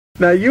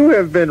Now, you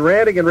have been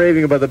ranting and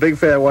raving about the big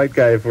fat white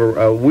guy for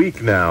a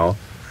week now.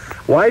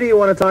 Why do you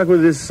want to talk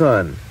with his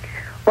son?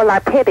 Well, I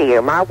pity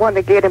him. I want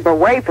to get him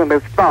away from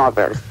his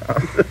father.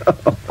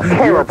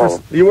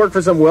 Terrible. You work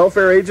for some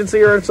welfare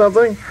agency or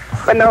something?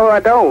 But no, I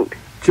don't.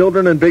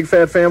 Children and Big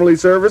Fat Family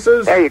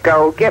Services? There you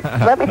go.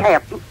 Let me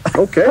have him.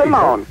 Okay. Come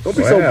on. Don't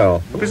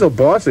be so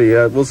bossy.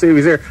 We'll see if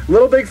he's here.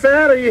 Little Big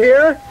Fat, are you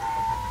here?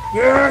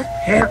 Yeah.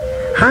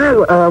 Hi,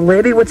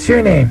 lady. What's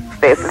your name?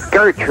 This is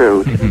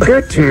Gertrude.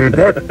 Gertrude.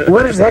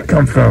 Where does that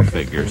come from?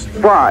 Figures.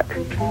 What?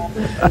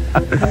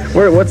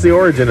 What's the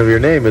origin of your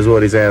name is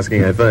what he's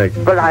asking, I think.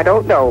 But I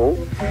don't know.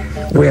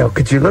 Well,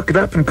 could you look it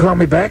up and call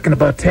me back in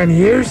about 10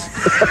 years?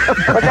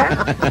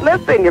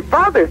 Listen, your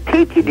father's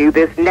teaching you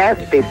this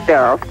nasty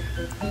stuff.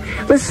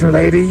 Listen,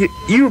 lady,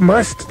 you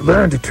must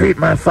learn to treat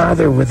my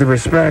father with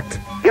respect.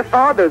 Your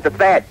father's a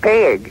fat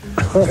pig.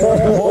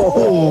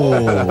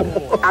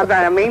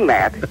 I mean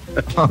that.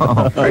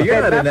 He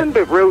said nothing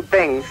but rude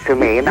things to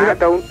me, and I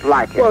don't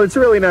like it. Well, it's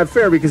really not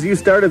fair because you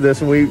started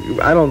this, and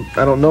I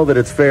don't know that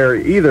it's fair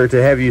either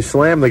to have you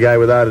slam the guy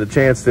without a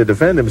chance to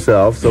defend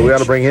himself. So we ought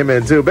to bring him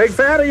in too. Big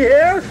Fat, are you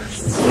here?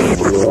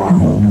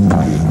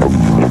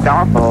 It's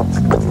awful.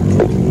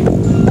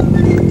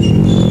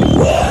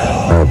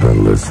 I've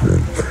been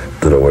listening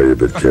to the way you've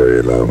been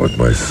carrying on with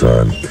my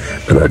son,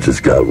 and I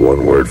just got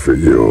one word for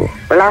you.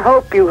 Well, I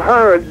hope you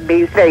heard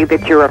me say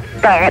that you're a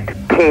fat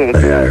pig.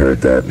 Hey, I heard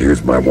that, and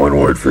here's my one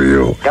word for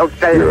you. Don't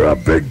say You're a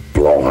big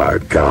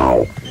blowhard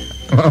cow.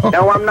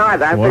 No, I'm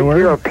not. I think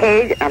you're a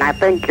pig, and I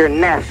think you're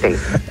nasty.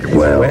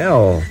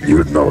 Well,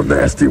 you'd know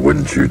nasty,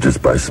 wouldn't you,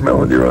 just by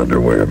smelling your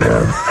underwear,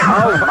 man?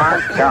 Oh, my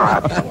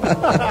God.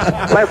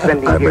 Listen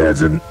to you.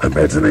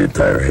 Imagine the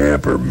entire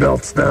hamper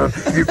melts down.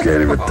 You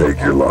can't even take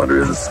your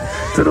laundry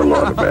to the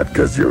laundromat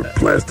because your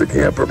plastic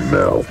hamper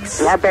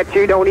melts. I bet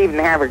you don't even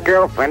have a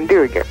girlfriend,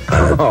 do you?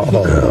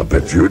 I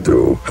bet you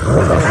do.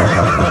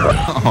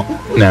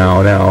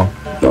 No. No.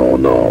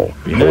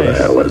 What the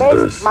hell is Makes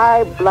this?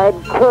 my blood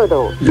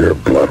curdle. Your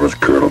blood was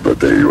curdled the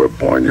day you were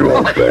born, you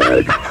old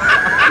bag.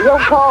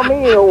 Don't call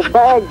me an old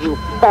bag, you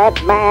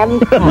fat man.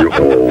 I'm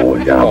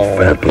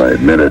fat, but I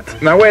admit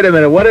it. Now, wait a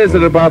minute. What is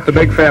it about the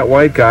big fat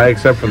white guy,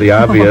 except for the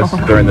obvious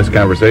during this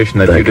conversation,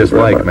 that you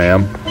dislike,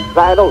 ma'am?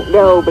 I don't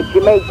know, but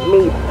you make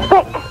me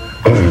sick.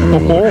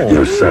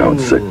 You sound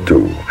sick,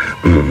 too.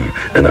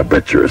 And I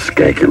bet you're as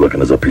skanky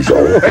looking as a piece of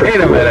old. Wait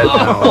a minute.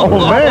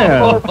 Oh,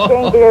 man. More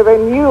skankier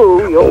than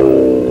you.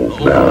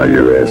 Now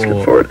you're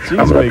asking for it.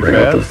 I'm going to bring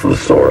out the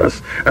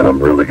thesaurus, and I'm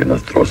really going to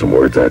throw some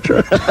words at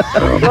you.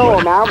 No,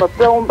 now I'm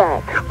thrown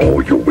back. Oh,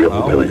 you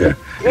will you?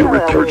 You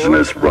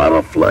retursionist,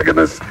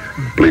 rotoflagonist,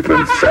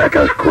 bleeping sack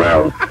of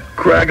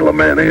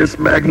craglamanius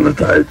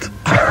magnetite.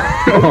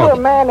 It's your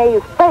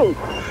mayonnaise face.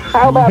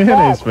 How about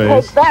Mayonnaise that?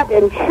 face. Take that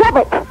and shove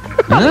it.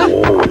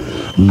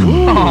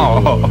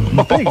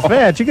 Big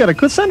Fat, you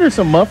gotta send her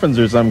some muffins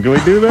or something. Can we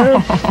do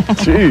that?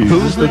 Jeez.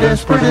 Who's the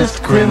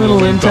desperatest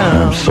criminal in I'm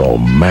town? so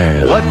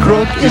mad. What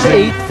crook is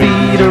 8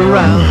 feet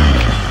around?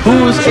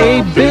 Who's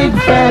a big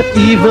fat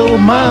evil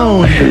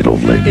mound? I hate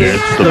old ladies.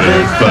 It's the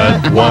big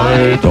fat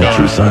white Don't guy.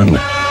 you, son?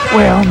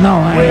 Well,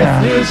 no,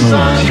 With his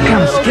son she's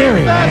kind of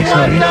scary,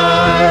 actually. Oh,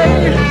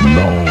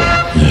 no.